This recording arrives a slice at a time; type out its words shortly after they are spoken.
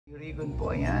Rigon po,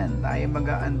 ayan. Tayo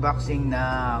mag-unboxing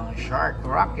ng Shark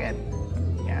Rocket.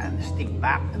 Ayan, stick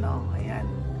back, ano. Ayan.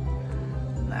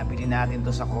 Nabili natin to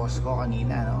sa Costco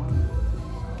kanina, no.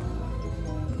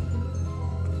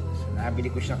 So,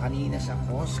 nabili ko siya kanina sa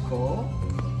Costco.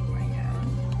 Ayan.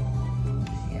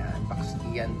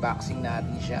 I-unboxing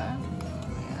natin siya.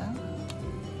 Ayan.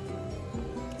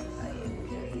 Ayan,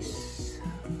 guys.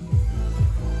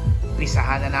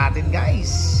 Pisahan na natin,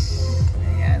 guys.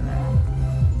 Ayan, ha.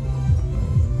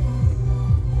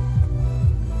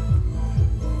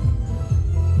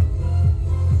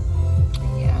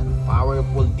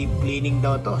 Powerful deep cleaning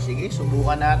daw to. Sige,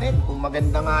 subukan natin kung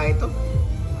maganda nga ito.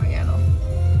 Ayan, o.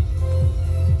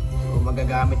 So,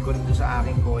 magagamit ko rin ito sa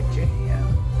aking kotse. Ayan.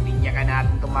 Linyakan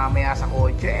natin ito mamaya sa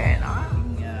kotse. Ayan, ha?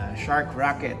 Shark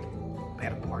Rocket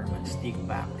Performance Stick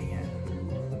Back. Ayan.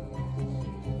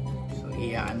 So,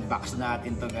 i-unbox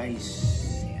natin to, guys.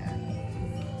 Ayan.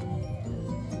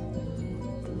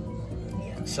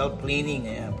 Ayan. Self-cleaning.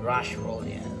 Ayan. Brush roll.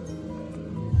 Ayan.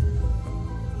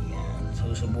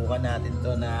 Susubukan natin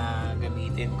to na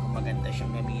gamitin kung maganda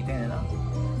siyang gamitin, ano?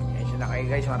 Ayan siya na kayo,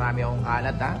 guys. Marami akong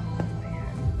kalat, ha?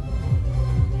 Ayan.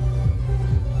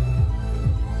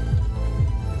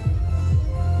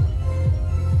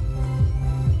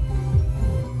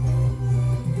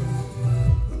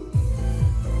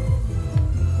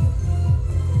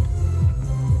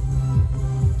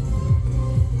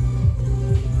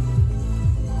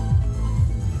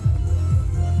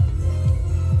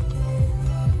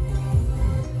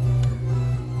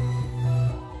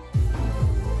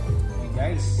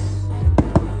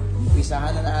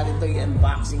 Umpisahan na natin ito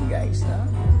i-unboxing, guys, ha?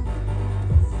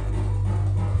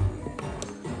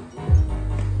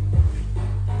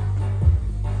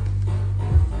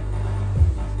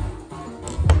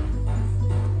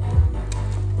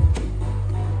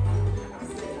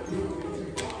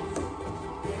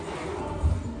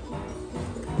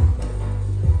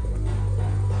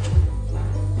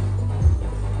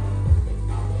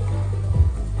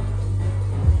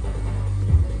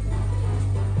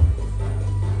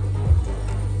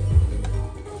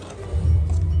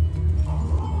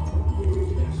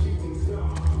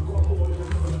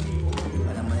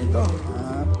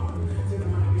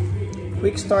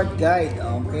 Quick start guide.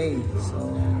 Okay.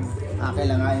 So,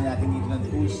 kailanganin natin dito ng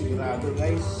tools. Sigurado,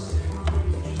 guys.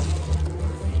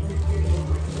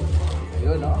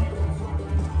 Ayun, no?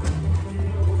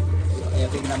 So,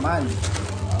 ito naman.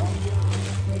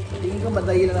 Tingin ko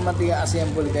madali na naman ito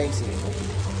i-assemble, guys. So,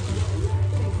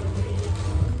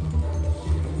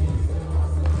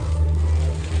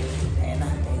 ayan,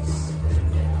 guys.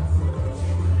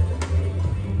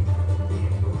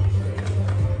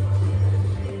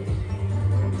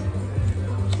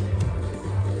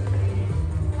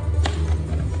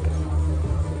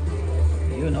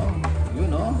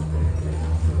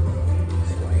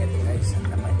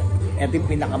 Ito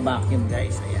yung pinaka-vacuum,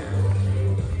 guys. Ayan.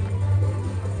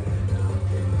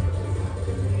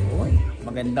 Uy,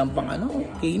 magandang pang ano,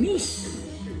 kinis.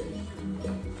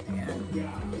 Ayan.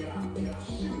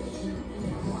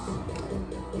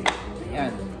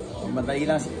 Ayan. So, madali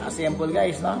lang assemble,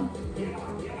 guys, no?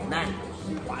 Na,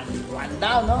 one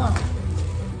down, no?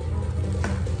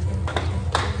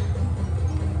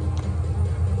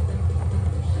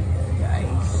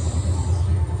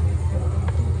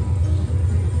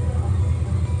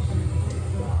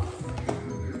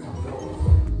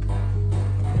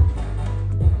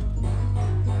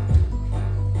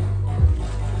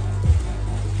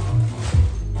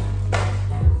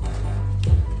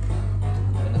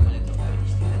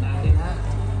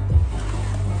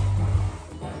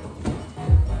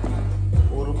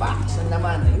 Baksan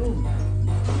naman, ayun.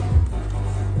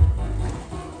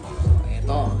 So,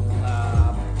 ito,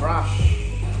 brush.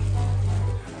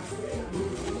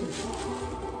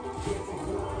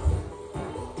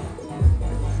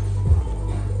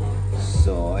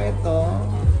 So, ito.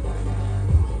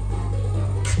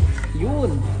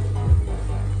 Yun.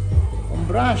 Yung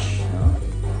brush, no?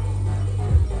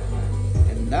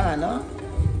 Ganda, no?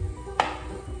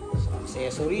 So,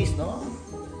 accessories, no?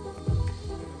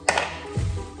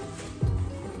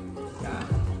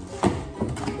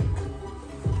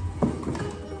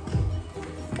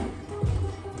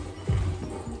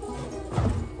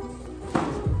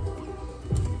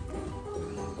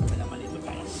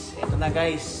 Na,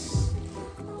 guys.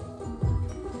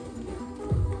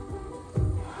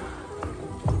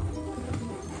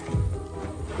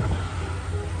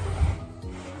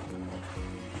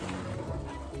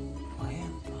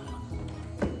 Ayan.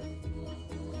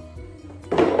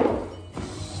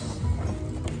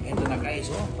 Ito na, guys,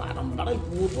 oh, parang baril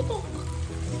pumuputok.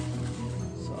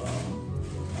 So,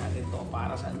 natin to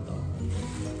para sa to.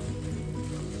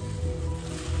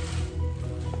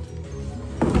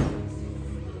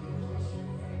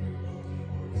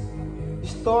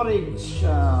 Storage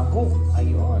book.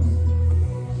 Ayun.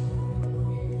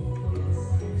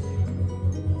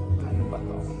 Ano ba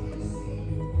to?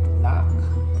 Lock.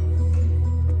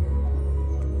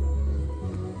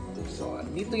 So,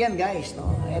 dito yan guys,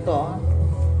 no? Ito,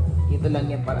 dito lang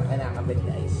yan para kinakabit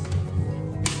guys.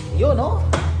 Yun, no?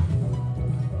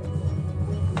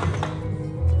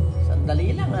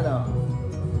 Sandali lang, ano?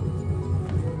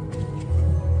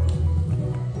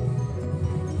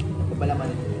 Ito pala man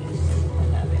ito guys.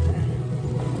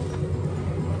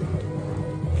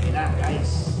 Ayan na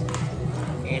guys.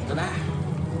 Ito na.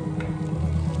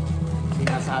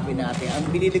 Sinasabi natin. Ang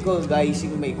binili ko guys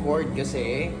yung may cord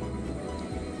kasi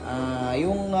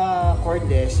yung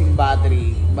cordless, yung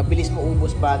battery, mabilis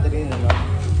maubos battery no?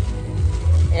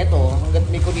 Eto, hanggat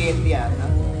may kuryente yan,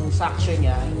 ang suction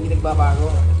niya, hindi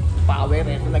nagbabago. Power,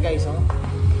 eto na guys, oh.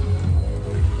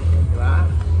 Diba?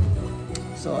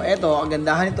 So, eto, ang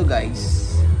gandahan ito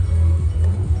guys.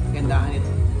 Ang gandahan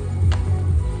ito.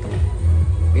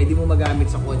 Pwede mo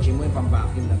magamit sa kotse mo yung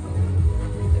pang-vacuum na to.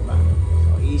 Diba?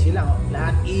 So, easy lang, oh.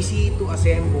 Lahat easy to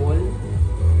assemble.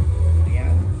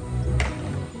 Ayan.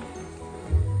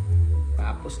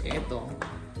 Tapos, eto.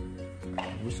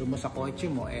 Gusto mo sa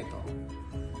kotse mo, eto.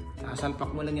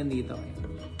 Sasalpak mo lang yan dito.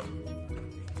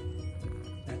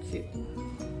 That's it.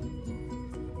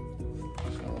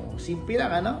 So, simple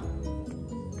lang, ano?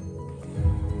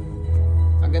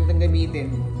 Ang gandang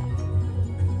gamitin.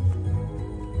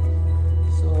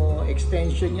 So,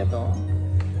 extension niya to.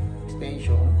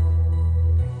 Extension.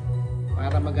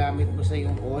 Para magamit mo sa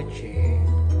iyong kotse.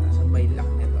 Nasa may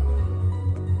lock nito.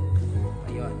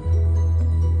 Ayun.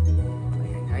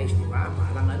 Ayan guys, di ba?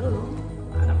 Parang ano, no?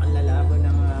 Parang ang lalaban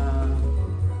ng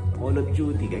Call of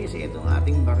Duty guys. Itong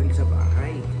ating baril sa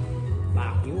bahay.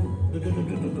 Vacuum.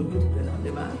 Gano'n,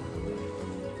 di ba?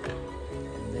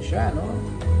 Ganda siya, no?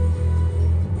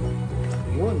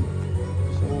 Yun.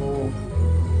 So,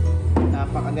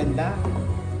 napakaganda.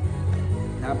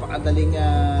 Napakadaling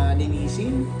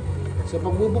linisin. So,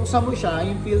 pag bubuksan mo siya,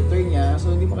 yung filter niya, so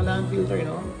hindi mo kailangan filter,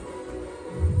 no?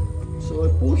 So,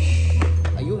 push.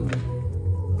 Ayun.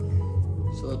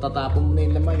 So, tatapon mo na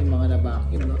yung laman, yung mga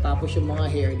na-vacuum, no? Tapos yung mga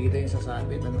hair dito yung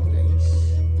sasabit, ano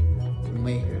guys? Yung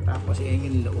may hair. Tapos yan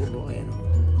yung loob, oh. Ayan, oh.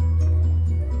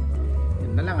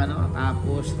 Yan na lang, ano?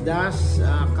 Tapos, dust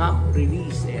cap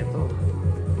release. Ito.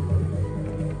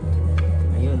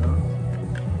 Ayun, no?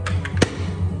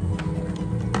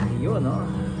 Ayun, no?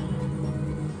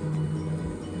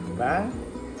 Diba?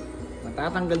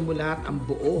 Matatanggal mo lahat ang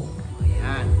buo.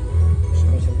 Ayan. Gusto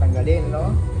mo siyang tanggalin,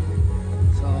 no?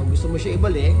 So, gusto mo siya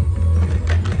ibalik.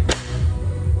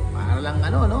 Para lang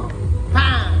ano, no?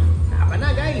 Ha! Tama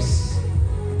na, guys!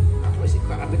 Tapos,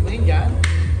 ikakabit mo yun dyan.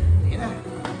 Ayan na.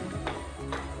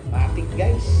 Matik,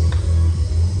 guys.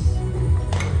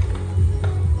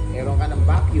 Meron ka ng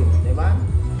vacuum, di ba?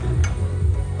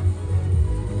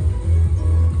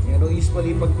 Pero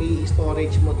usually, pag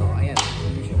i-storage mo to, ayan,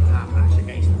 hindi siya nakakasya,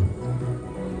 guys.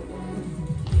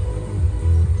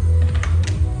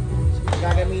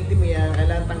 Gagamitin mo yan,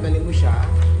 kailangan tanggalin mo siya.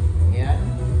 Ayan.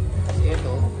 Kasi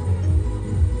ito,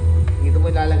 dito mo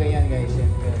ilalagay yan guys.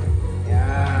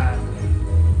 Ayan.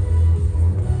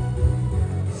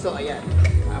 So, ayan.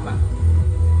 Tama.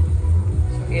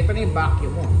 So, ito na yung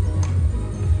vacuum mo.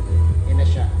 Ayan na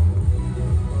siya.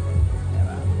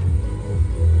 Diba?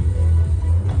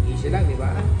 Easy lang, di ba?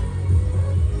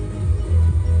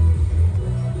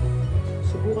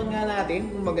 Subukan nga natin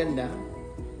kung maganda,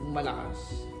 kung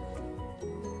malakas.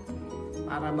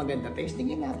 Para maganda,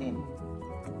 testingin natin.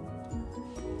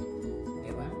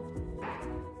 Diba?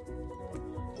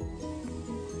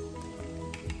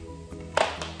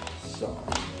 So,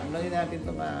 tanggalin natin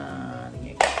ito mga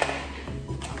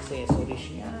accessories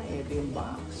niya. Ito yung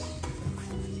box.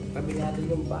 Tabi natin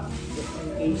yung box. Just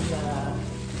in case na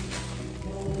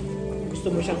gusto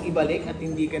mo siyang ibalik at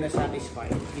hindi ka na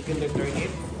satisfied. You can return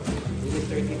it within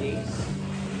 30 days.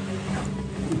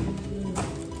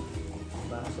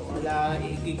 So, wala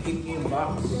i-keep yung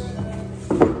box.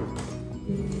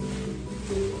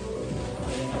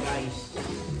 Ayan na guys.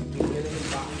 Bigyan na yung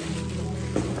box.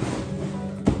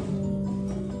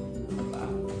 Diba?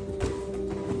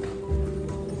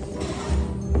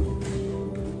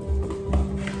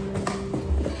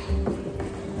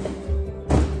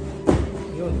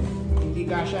 Yun. Hindi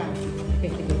kasha.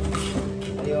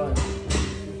 Ayun.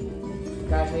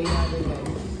 Kasha yun natin guys.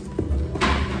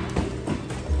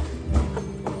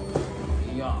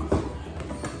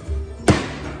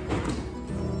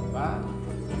 Diba?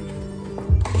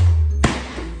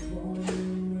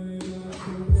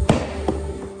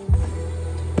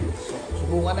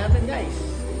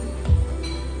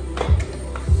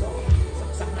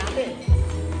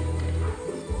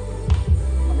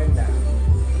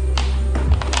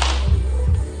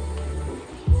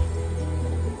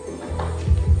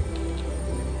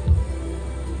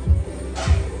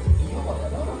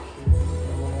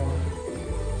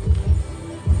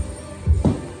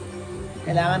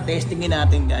 kailangan testingin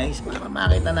natin guys para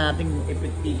makita natin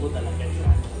epektibo talaga siya.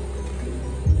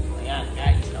 Ayan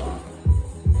guys, no?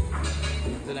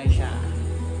 Ito lang siya.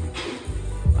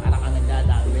 Para kang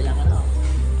nagdadami lang ano.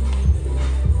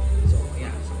 So,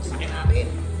 ayan. Sasakin natin.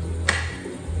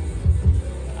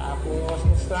 Tapos,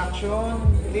 instruction,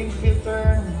 clean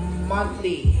filter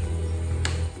monthly.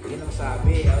 Yan ang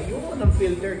sabi. Ayun ang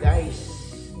filter guys.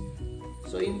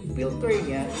 So, yung filter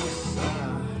niya is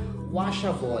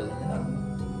washable.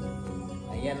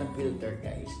 Ayan ang filter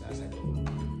guys. Nasa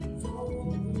loob.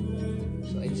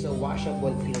 So, it's a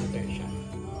washable filter siya.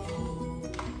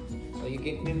 So, you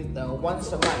can clean it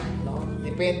once a month. No?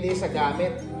 Depende sa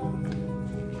gamit. No?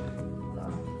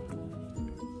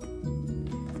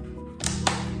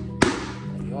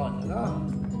 Ayun. Ano?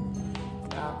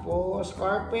 Tapos,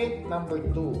 carpet number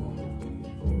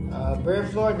 2. Bare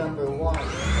floor number 1.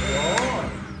 Ayun.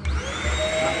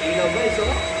 Makilaw guys,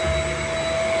 oh.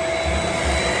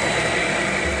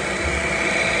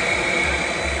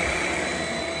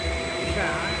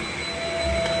 Siya.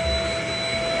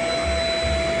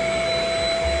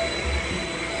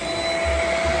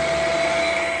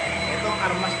 Ito ang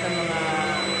armas ng mga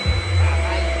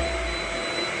tatay.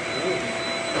 Oh.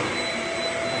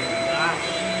 Gosh.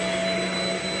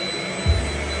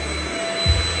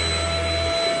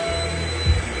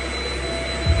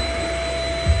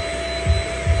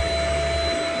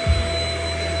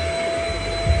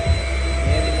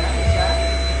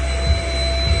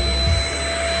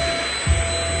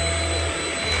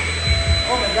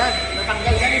 Oh my God,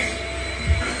 natanggal guys.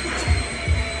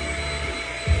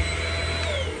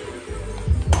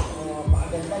 Oh,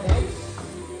 maganda guys.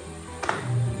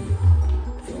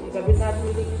 Ikabit natin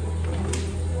ulit.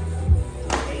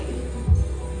 Okay.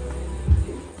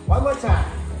 One more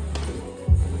time.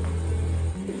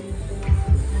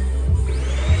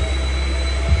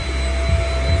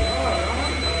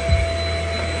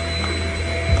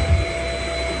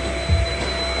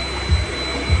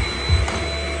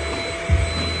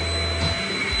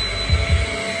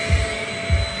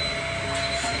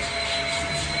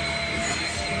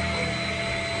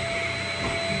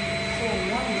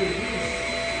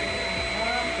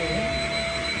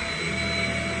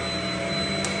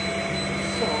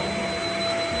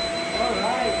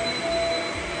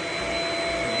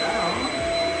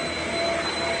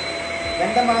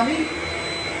 Ganda, mami.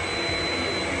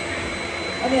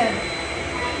 Ano yan?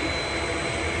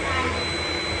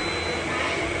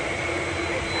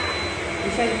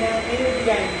 Design na. Ano yung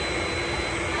design?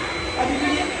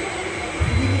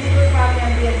 Bibili ko yung mami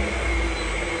ang yan.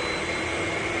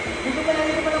 Dito pa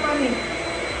na mami.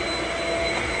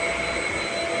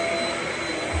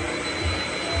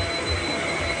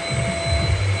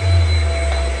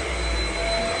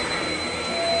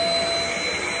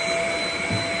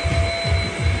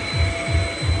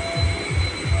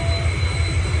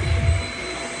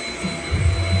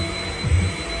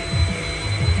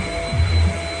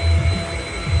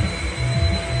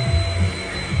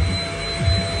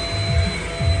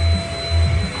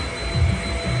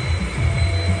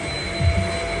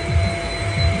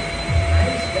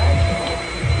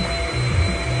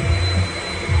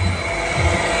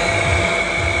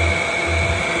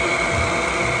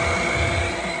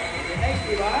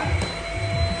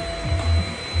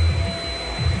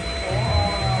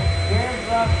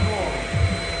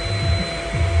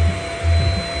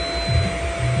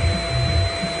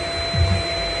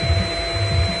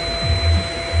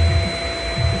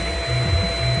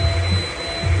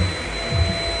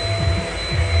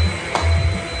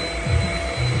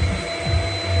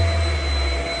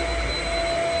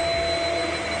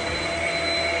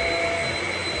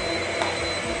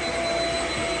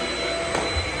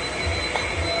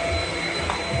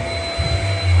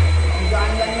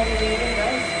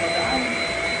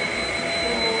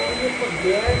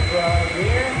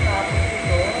 There, tapos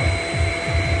ito.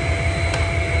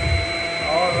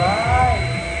 Alright.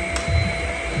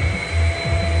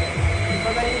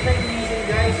 Ipadali sa ignition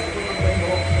guys. Ito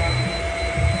mag-buhok siya.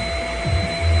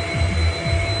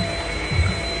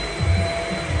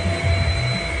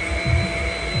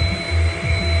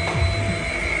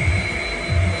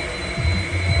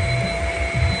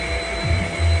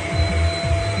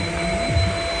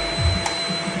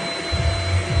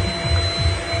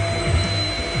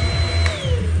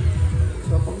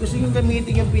 Gusto nyo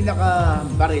gamitin yung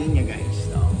pinaka-barrel niya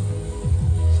guys.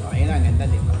 So ayun na, ganda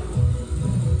dito.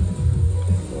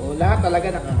 So lahat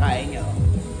talaga nakakain niya.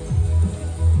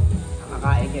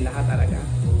 Nakakain niya lahat talaga.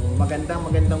 So,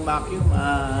 magandang vacuum.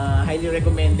 Highly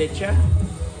recommended siya.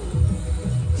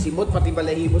 Simot pati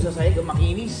balahibo sa sahig.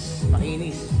 Makinis.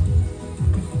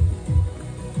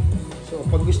 So,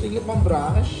 pag gusto nyo pang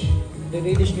brush,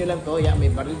 release nyo lang to. Yan,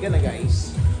 may baril ka na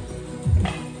guys.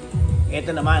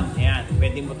 Ito naman, ayan,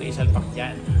 pwede mo to isalpak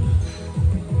dyan.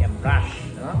 Yan, brush,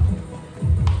 no?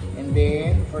 And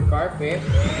then, for carpet,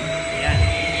 ayan.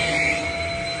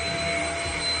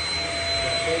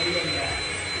 Pwede yan yan.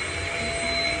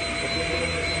 Pwede mo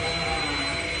lang sa mga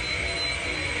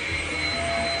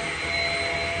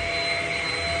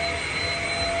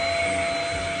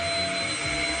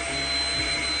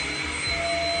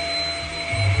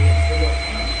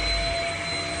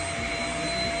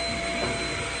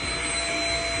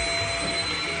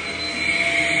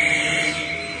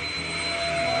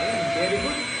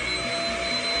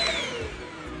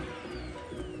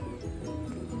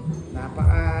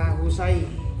napaka-husay.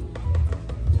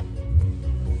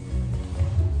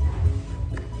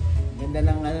 Ganda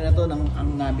ng ano na to, ang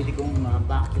nabili kong mga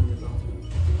vacuum nito.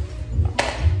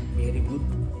 Very good.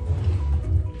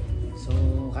 So,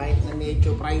 kahit na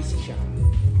medyo pricey siya,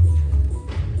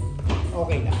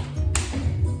 okay na.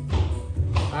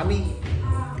 Mami,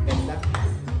 ganda.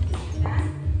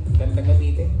 Ganda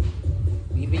gamitin.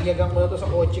 Bibinyagan ko na to sa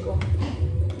kotse ko.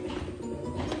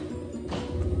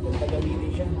 Ganda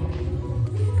gamitin siya.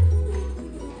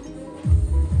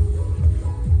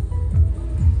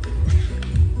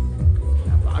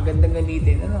 Napakagandang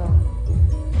gamitin. Ano?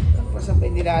 Tapos ang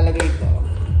nilalagay ito,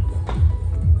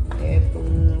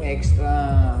 etong extra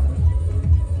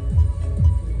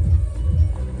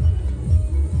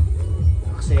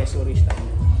accessories na.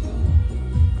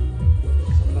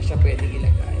 Saan ba siya pwedeng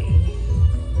ilagay?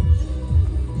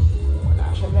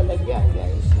 Wala siyang lalagyan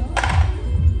guys, no?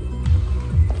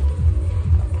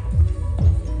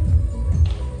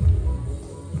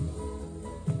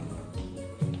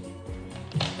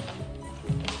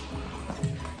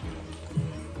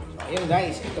 Ayun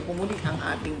guys, ito po muli ang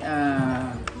ating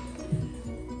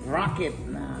rocket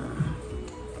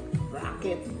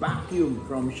vacuum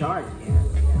from Shark. Ayan.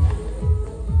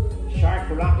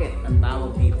 Shark rocket ang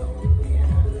tawag dito.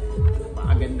 Ayan.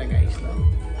 Napakaganda guys, no?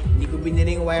 Hindi ko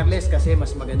binili yung wireless kasi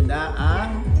mas maganda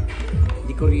ang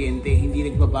di kuryente. Hindi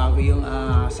nagbabago yung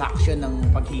suction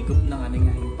ng paghigop ng ano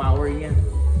nga, yung power niya.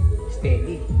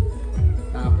 Steady.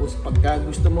 Tapos pagka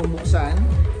gusto mong buksan,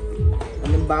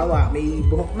 halimbawa, may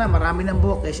buhok na, marami ng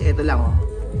buhok guys, ito lang oh.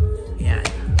 Ayan.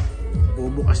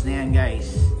 Bubukas na yan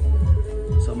guys.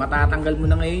 So matatanggal mo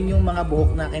na ngayon yung mga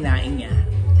buhok na kinain niya.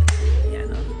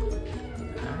 Ayan oh.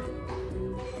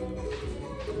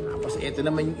 Tapos ito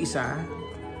naman yung isa.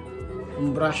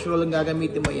 Kung brush roll ang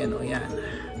gagamitin mo, yan oh. Ayan.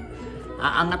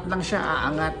 Aangat lang siya,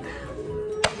 aangat.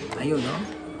 Ayun oh.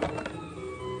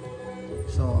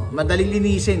 So madaling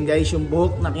linisin guys yung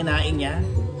buhok na kinain niya.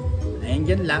 Ayan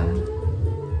dyan lang.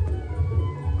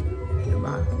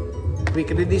 Diba?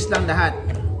 Quick release lang lahat.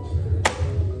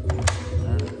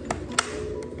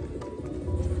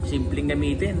 Simpleng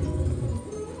gamitin.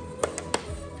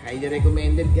 Highly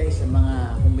recommended guys sa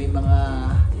mga, kung may mga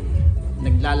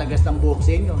naglalagas ng buhok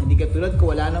sa inyo. Hindi katulad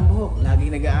ko, wala ng buhok.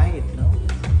 Laging nag-aahit. No?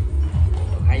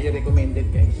 So, highly recommended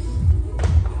guys.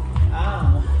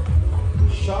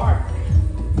 Shark.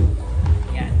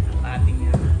 Yan, ang ating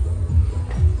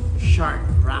Shark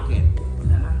rocket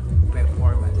na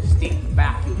performance stick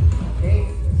vacuum. Okay?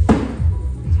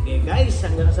 Sige guys,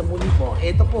 hanggang sa muli po.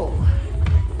 Ito po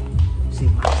si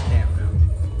Master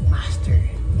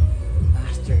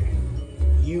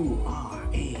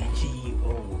U-R-A-G-O-N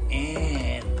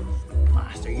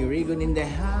Master Urigon in the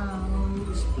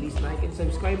house. Please like and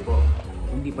subscribe po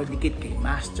kung di pa dikit kay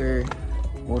Master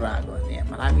Uragon. Ayan,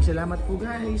 maraming salamat po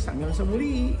guys. Hanggang sa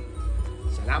muli.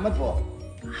 Salamat po.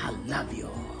 I love you.